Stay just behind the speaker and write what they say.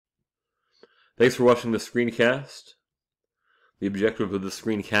Thanks for watching the screencast. The objective of the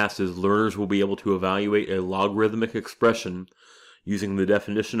screencast is learners will be able to evaluate a logarithmic expression using the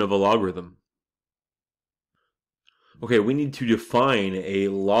definition of a logarithm. Okay, we need to define a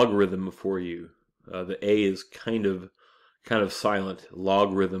logarithm for you. The A is kind of silent.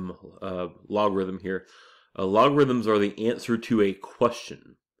 Logarithm here. Logarithms are the answer to a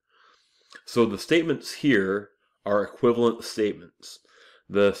question. So the statements here are equivalent statements.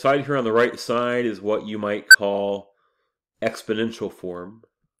 The side here on the right side is what you might call exponential form.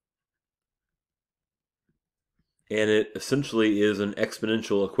 And it essentially is an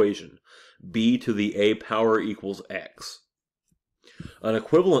exponential equation. B to the a power equals x. An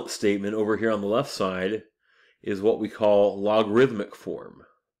equivalent statement over here on the left side is what we call logarithmic form.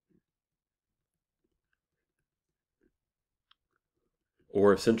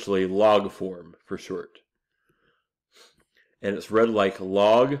 Or essentially log form for short. And it's read like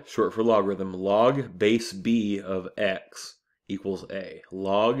log, short for logarithm, log base b of x equals a.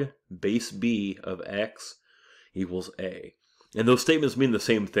 Log base b of x equals a. And those statements mean the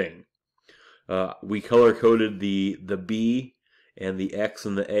same thing. We color-coded the b and the x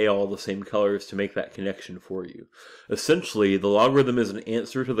and the a all the same colors to make that connection for you. Essentially, the logarithm is an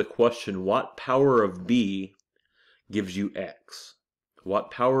answer to the question, what power of b gives you x? What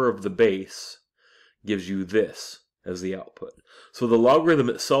power of the base gives you this as the output? So the logarithm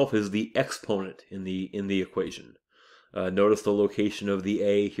itself is the exponent in the equation. Notice the location of the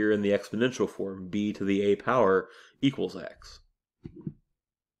a here in the exponential form. B to the a power equals x.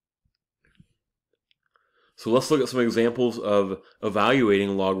 So let's look at some examples of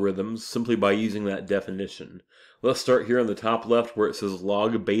evaluating logarithms simply by using that definition. Let's start here on the top left where it says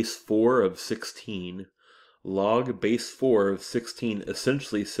log base 4 of 16. Log base 4 of 16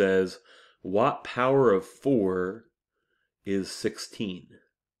 essentially says what power of 4 is 16?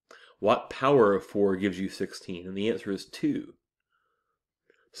 What power of 4 gives you 16? And the answer is 2.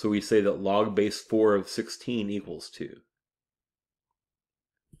 So we say that log base 4 of 16 equals 2.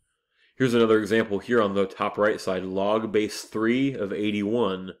 Here's another example here on the top right side. Log base 3 of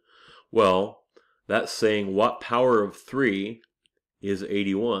 81. Well, that's saying what power of 3 is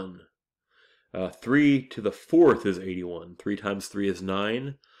 81? 3 to the 4th is 81. 3 times 3 is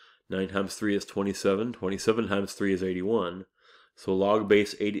 9. 9 times 3 is 27. 27 times 3 is 81. So log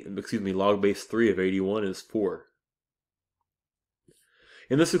base 3 of 81 is 4.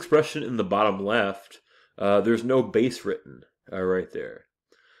 In this expression in the bottom left, there's no base written right there.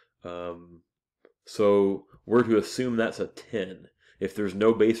 So we're to assume that's a 10. If there's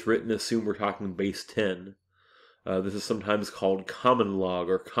no base written, assume we're talking base 10. This is sometimes called common log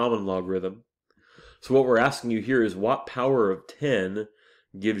or common logarithm. So what we're asking you here is what power of 10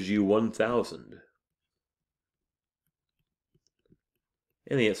 gives you 1,000?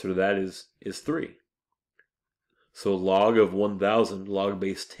 And the answer to that is 3. So log of 1,000, log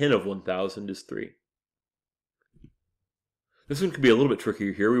base 10 of 1,000 is 3. This one could be a little bit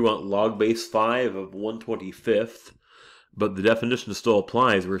trickier here. We want log base 5 of 1/25th, but the definition still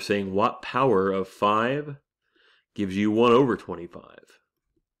applies. We're saying what power of 5 gives you 1/25?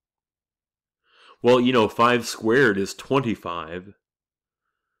 Well, you know, 5 squared is 25.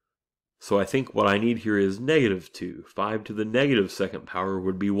 So I think what I need here is -2. 5 to the -2nd power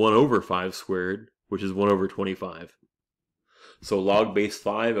would be 1/5 squared, which is 1/25. So log base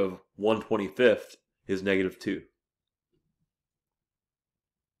 5 of 1/25th is -2.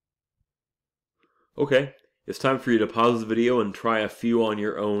 Okay, it's time for you to pause the video and try a few on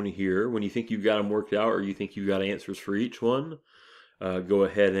your own here. When you think you've got them worked out or you think you've got answers for each one, go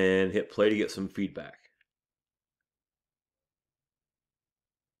ahead and hit play to get some feedback.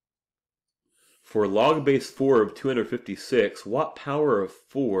 For log base 4 of 256, what power of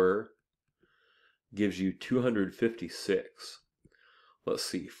 4 gives you 256? Let's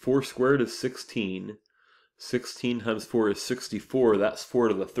see, 4 squared is 16. 16 times 4 is 64. That's 4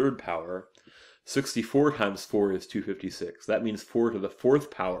 to the 3rd power. 64 times 4 is 256. That means 4 to the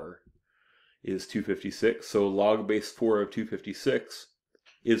 4th power is 256. So log base 4 of 256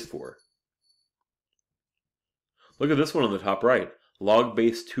 is 4. Look at this one on the top right. Log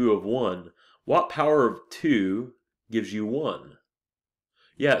base 2 of 1. What power of 2 gives you 1?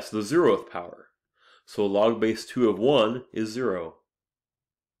 Yeah, it's the 0th power. So log base 2 of 1 is 0.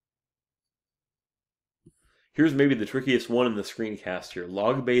 Here's maybe the trickiest one in the screencast here.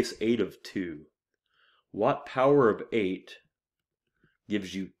 Log base 8 of 2. What power of 8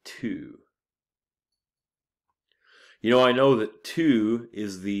 gives you 2? You know, I know that 2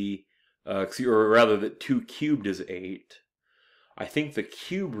 is or rather that 2 cubed is 8. I think the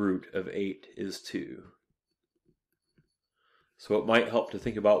cube root of 8 is 2. So it might help to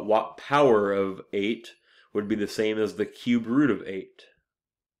think about what power of 8 would be the same as the cube root of 8.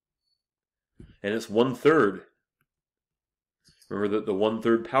 And it's 1/3. Remember that the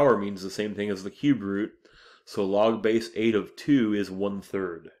 1/3 power means the same thing as the cube root. So log base 8 of 2 is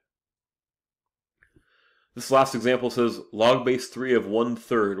 1/3. This last example says log base 3 of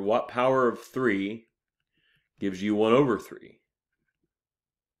 1/3. What power of 3 gives you 1/3?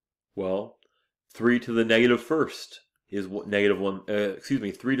 Well, 3 to the negative first is negative 1.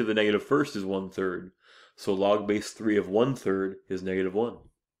 3 to the negative first is 1/3. So log base 3 of 1/3 is -1.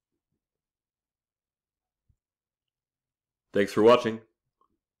 Thanks for watching.